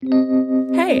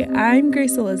Hey, I'm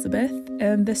Grace Elizabeth,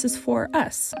 and this is For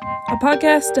Us, a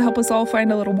podcast to help us all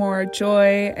find a little more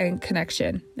joy and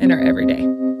connection in our everyday.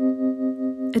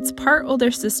 It's part older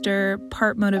sister,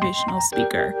 part motivational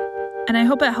speaker, and I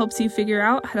hope it helps you figure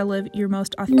out how to live your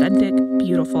most authentic,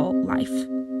 beautiful life.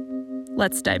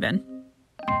 Let's dive in.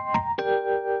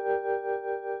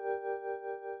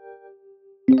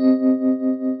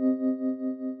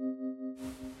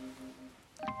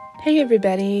 Hey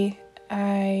everybody,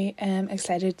 I am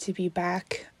excited to be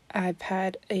back. I've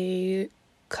had a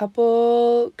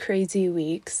couple crazy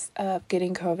weeks of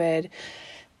getting COVID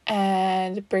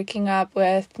and breaking up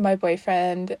with my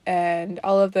boyfriend and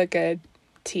all of the good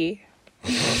tea.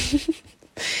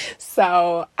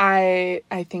 So I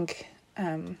think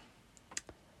I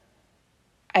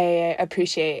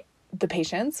appreciate the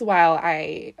patience while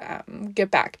I get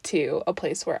back to a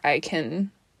place where I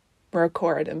can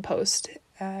record and post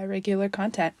regular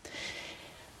content.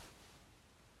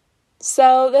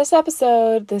 So this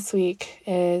episode this week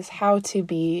is how to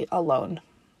be alone.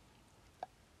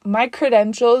 My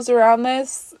credentials around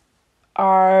this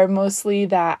are mostly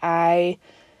that I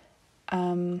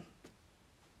don't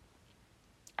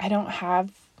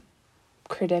have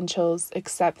credentials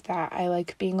except that I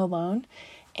like being alone,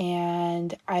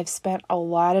 and I've spent a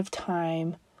lot of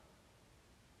time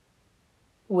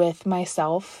with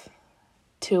myself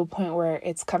to a point where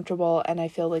it's comfortable and I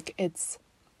feel like it's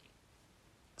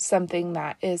something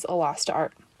that is a lost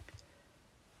art.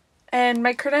 And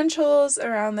my credentials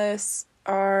around this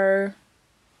are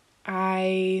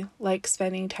I like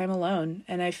spending time alone,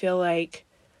 and I feel like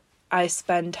I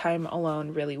spend time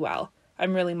alone really well.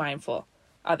 I'm really mindful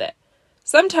of it.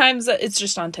 Sometimes it's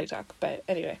just on TikTok, but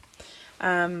anyway.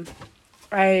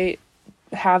 I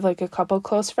have like a couple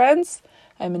close friends.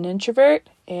 I'm an introvert,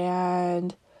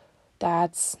 and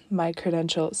that's my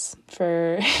credentials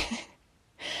for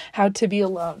how to be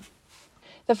alone.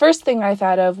 The first thing I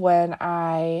thought of when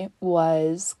I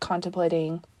was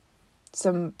contemplating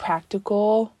some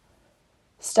practical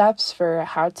steps for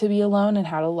how to be alone and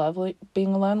how to love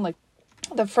being alone, like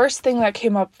the first thing that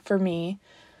came up for me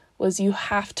was you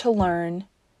have to learn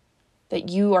that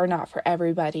you are not for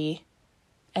everybody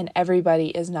and everybody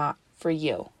is not for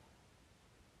you.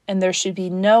 And there should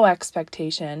be no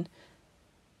expectation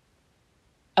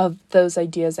of those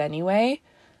ideas anyway.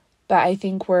 But I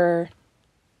think we're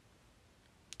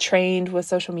trained with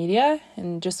social media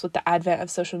and just with the advent of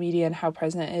social media and how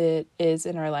present it is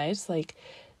in our lives. Like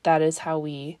that is how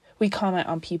we comment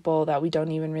on people that we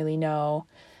don't even really know.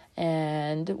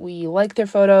 And we like their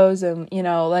photos and,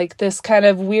 like this kind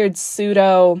of weird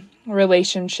pseudo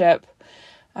relationship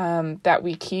that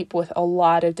we keep with a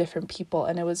lot of different people.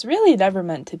 And it was really never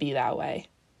meant to be that way.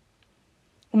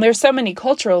 And there's so many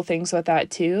cultural things with that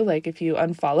too. Like if you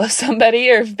unfollow somebody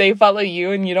or if they follow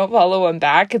you and you don't follow them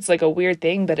back, it's like a weird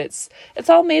thing, but it's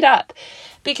all made up.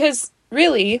 Because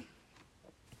really,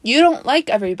 you don't like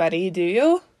everybody, do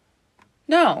you?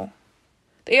 No.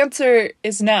 The answer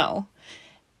is no.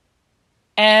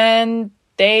 And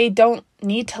they don't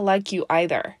need to like you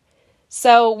either.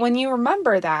 So when you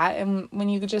remember that and when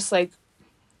you just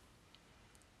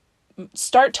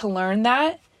start to learn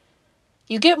that,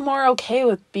 you get more okay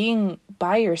with being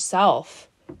by yourself.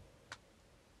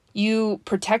 You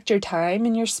protect your time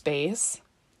and your space,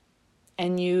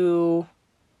 and you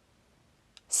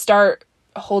start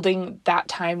holding that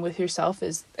time with yourself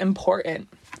as important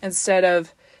instead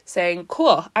of saying,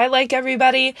 cool, I like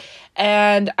everybody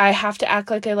and I have to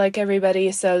act like I like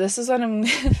everybody. So this is what I'm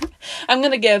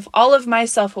going to give all of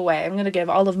myself away. I'm going to give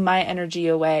all of my energy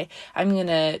away. I'm going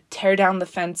to tear down the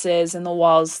fences and the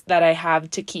walls that I have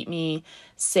to keep me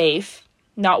safe.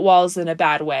 Not walls in a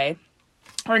bad way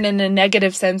or in a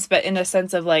negative sense, but in a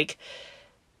sense of like,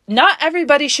 not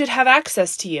everybody should have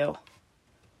access to you.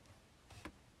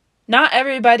 Not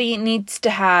everybody needs to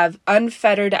have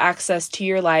unfettered access to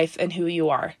your life and who you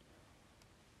are.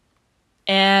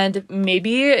 And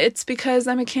maybe it's because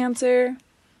I'm a Cancer.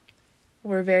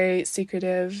 We're very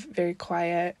secretive, very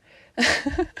quiet.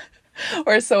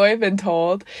 Or so I've been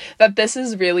told, that this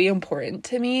is really important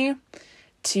to me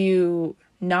to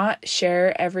not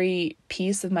share every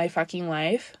piece of my fucking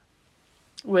life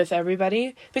with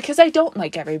everybody because I don't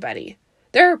like everybody.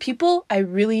 There are people I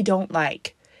really don't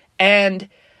like. And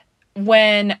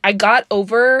when I got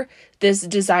over this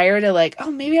desire to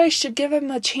maybe I should give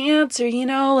him a chance or,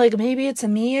 maybe it's a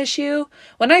me issue.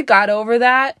 When I got over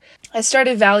that, I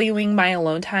started valuing my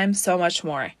alone time so much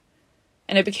more.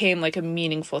 And it became a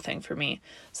meaningful thing for me.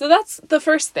 So that's the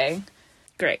first thing.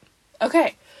 Great.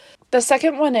 Okay. The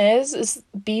second one is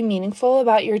be meaningful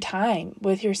about your time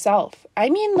with yourself. I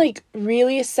mean, like,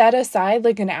 really set aside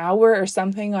like an hour or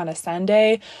something on a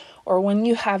Sunday or when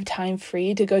you have time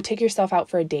free to go take yourself out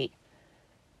for a date.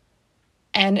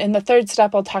 And in the third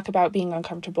step, I'll talk about being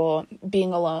uncomfortable,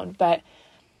 being alone.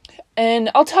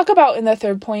 And I'll talk about in the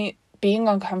third point, being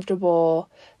uncomfortable,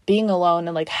 being alone,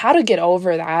 and like how to get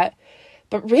over that.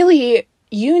 But really,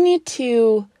 you need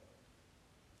to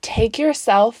take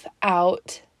yourself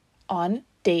out on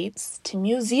dates, to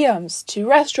museums, to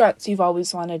restaurants you've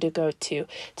always wanted to go to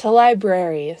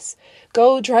libraries.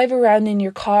 Go drive around in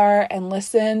your car and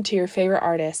listen to your favorite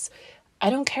artists. I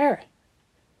don't care.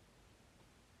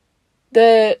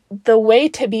 The way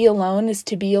to be alone is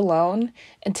to be alone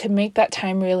and to make that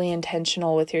time really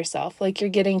intentional with yourself, like you're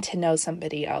getting to know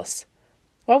somebody else.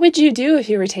 What would you do if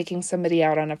you were taking somebody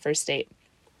out on a first date?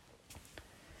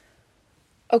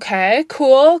 Okay,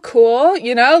 cool.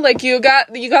 You know, like you got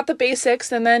the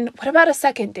basics, and then what about a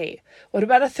second date? What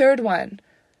about a third one?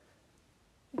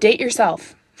 Date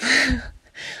yourself.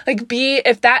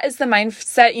 If that is the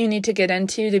mindset you need to get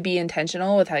into to be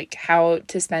intentional with like how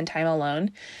to spend time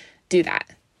alone, do that.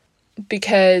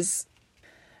 Because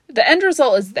the end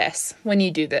result is this when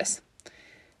you do this.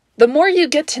 The more you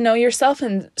get to know yourself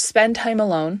and spend time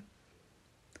alone,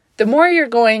 the more you're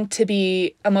going to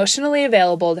be emotionally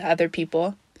available to other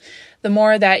people, the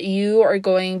more that you are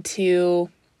going to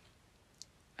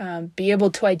be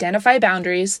able to identify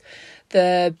boundaries,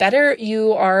 the better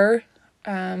you are.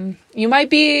 You might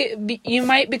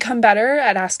become better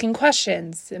at asking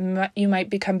questions. You might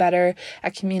become better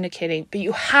at communicating, but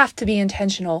you have to be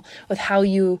intentional with how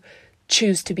you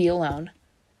choose to be alone.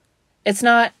 It's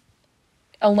not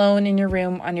alone in your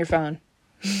room on your phone.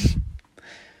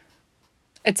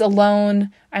 It's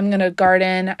alone. I'm going to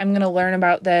garden. I'm going to learn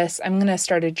about this. I'm going to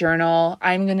start a journal.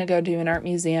 I'm going to go to an art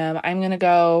museum. I'm going to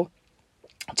go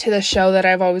to the show that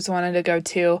I've always wanted to go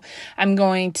to. I'm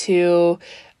going to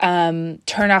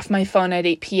turn off my phone at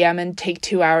 8 p.m. and take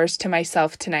 2 hours to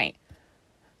myself tonight.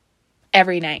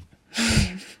 Every night.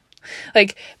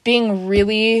 Like being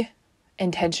really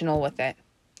intentional with it.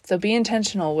 So be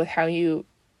intentional with how you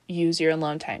use your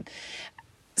alone time.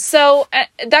 So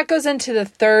that goes into the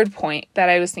third point that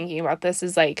I was thinking about. This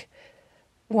is like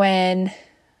when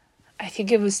I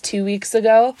think it was 2 weeks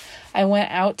ago, I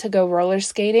went out to go roller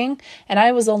skating and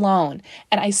I was alone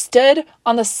and I stood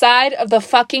on the side of the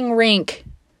fucking rink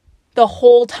the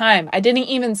whole time. I didn't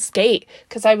even skate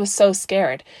because I was so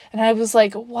scared. And I was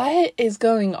like, what is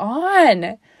going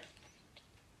on?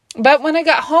 But when I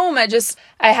got home,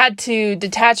 I had to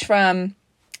detach from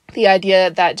the idea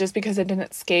that just because I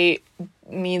didn't skate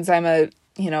means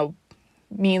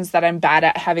means that I'm bad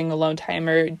at having alone time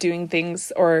or doing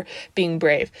things or being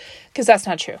brave, because that's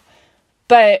not true.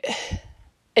 But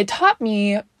it taught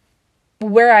me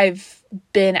where I've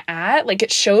been at. Like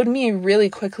it showed me really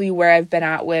quickly where I've been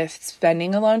at with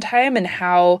spending alone time and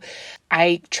how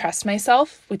I trust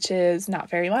myself, which is not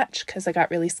very much because I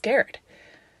got really scared.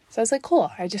 So I was like,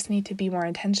 cool, I just need to be more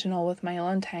intentional with my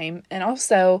alone time. And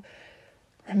also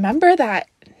remember that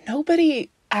nobody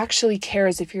actually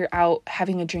cares if you're out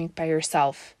having a drink by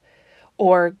yourself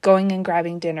or going and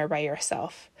grabbing dinner by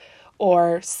yourself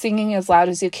or singing as loud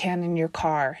as you can in your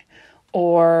car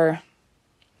or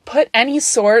put any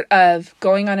sort of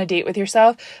going on a date with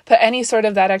yourself, put any sort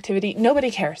of that activity. Nobody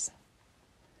cares.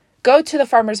 Go to the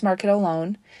farmer's market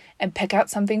alone and pick out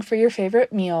something for your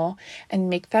favorite meal and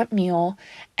make that meal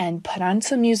and put on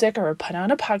some music or put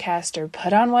on a podcast or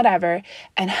put on whatever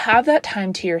and have that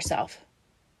time to yourself.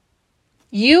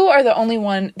 You are the only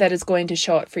one that is going to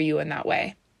show up for you in that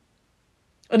way.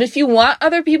 And if you want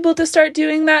other people to start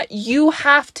doing that, you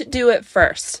have to do it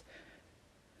first.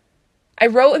 I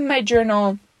wrote in my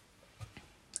journal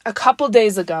a couple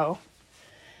days ago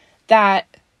that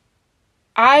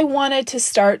I wanted to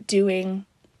start doing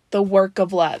the work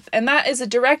of love. And that is a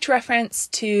direct reference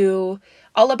to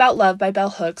All About Love by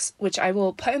Bell Hooks, which I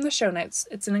will put in the show notes.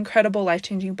 It's an incredible,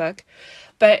 life-changing book.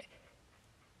 But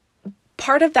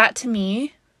part of that to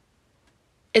me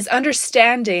is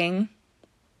understanding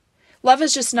love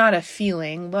is just not a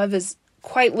feeling. Love is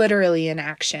quite literally an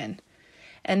action.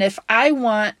 And if I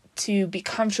want to be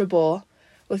comfortable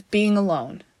with being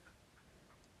alone,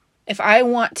 if I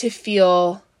want to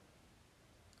feel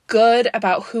good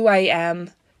about who I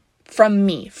am from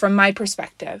me, from my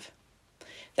perspective,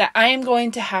 that I am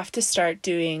going to have to start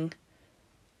doing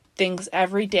things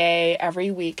every day,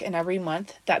 every week, and every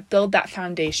month that build that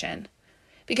foundation.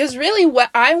 Because really what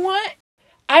I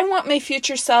want my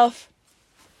future self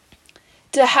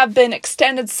to have been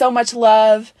extended so much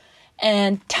love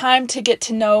and time to get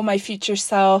to know my future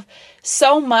self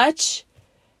so much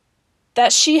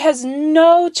that she has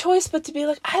no choice but to be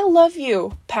like, I love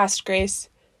you, past Grace.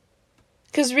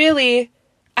 Because really,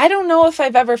 I don't know if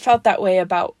I've ever felt that way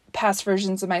about past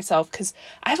versions of myself, because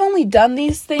I've only done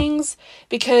these things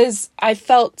because I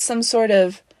felt some sort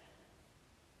of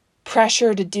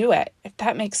pressure to do it, if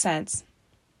that makes sense.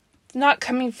 It's not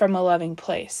coming from a loving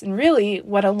place. And really,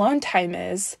 what alone time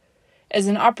is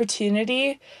an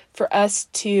opportunity for us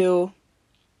to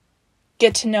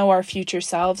get to know our future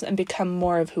selves and become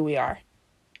more of who we are.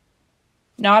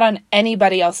 Not on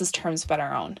anybody else's terms but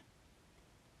our own.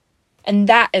 And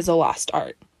that is a lost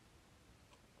art.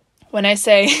 When I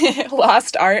say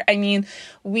lost art, I mean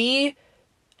we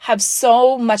have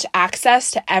so much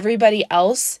access to everybody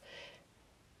else,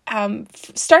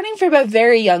 starting from a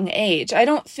very young age. I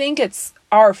don't think it's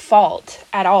our fault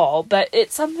at all, but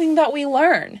it's something that we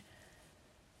learn.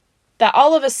 That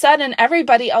all of a sudden,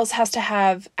 everybody else has to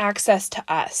have access to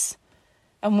us.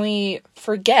 And we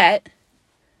forget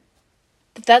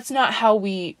that that's not how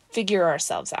we figure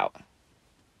ourselves out.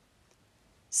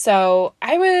 So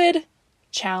I would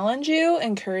challenge you,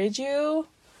 encourage you.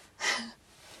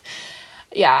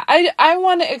 Yeah, I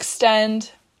want to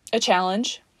extend a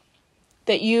challenge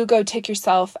that you go take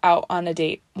yourself out on a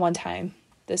date one time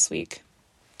this week.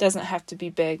 Doesn't have to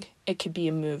be big. It could be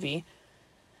a movie.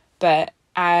 But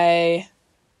I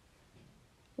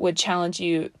would challenge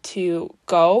you to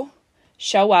go,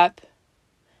 show up,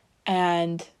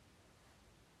 and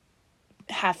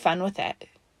have fun with it.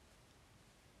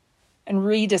 And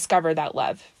rediscover that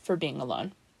love for being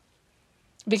alone.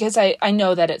 Because I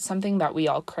know that it's something that we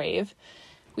all crave.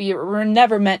 We were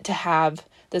never meant to have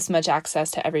this much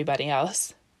access to everybody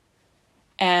else.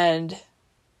 And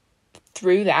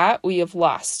through that, we have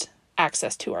lost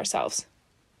access to ourselves.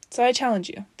 So I challenge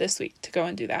you this week to go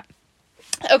and do that.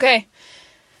 Okay.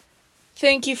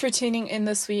 Thank you for tuning in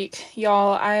this week.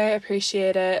 Y'all, I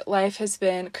appreciate it. Life has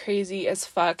been crazy as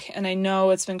fuck, and I know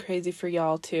it's been crazy for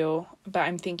y'all too, but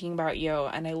I'm thinking about you,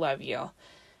 and I love you.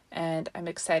 And I'm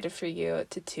excited for you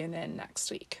to tune in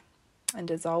next week. And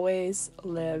as always,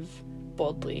 live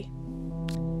boldly.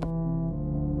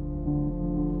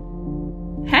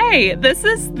 Hey, this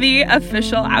is the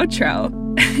official outro.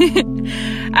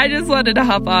 I just wanted to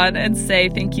hop on and say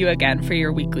thank you again for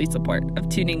your weekly support of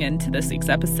tuning in to this week's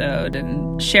episode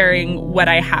and sharing what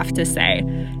I have to say.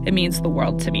 It means the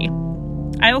world to me.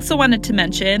 I also wanted to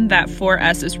mention that For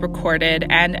Us is recorded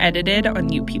and edited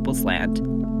on You People's Land.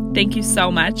 Thank you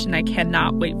so much, and I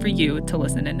cannot wait for you to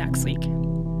listen in next week.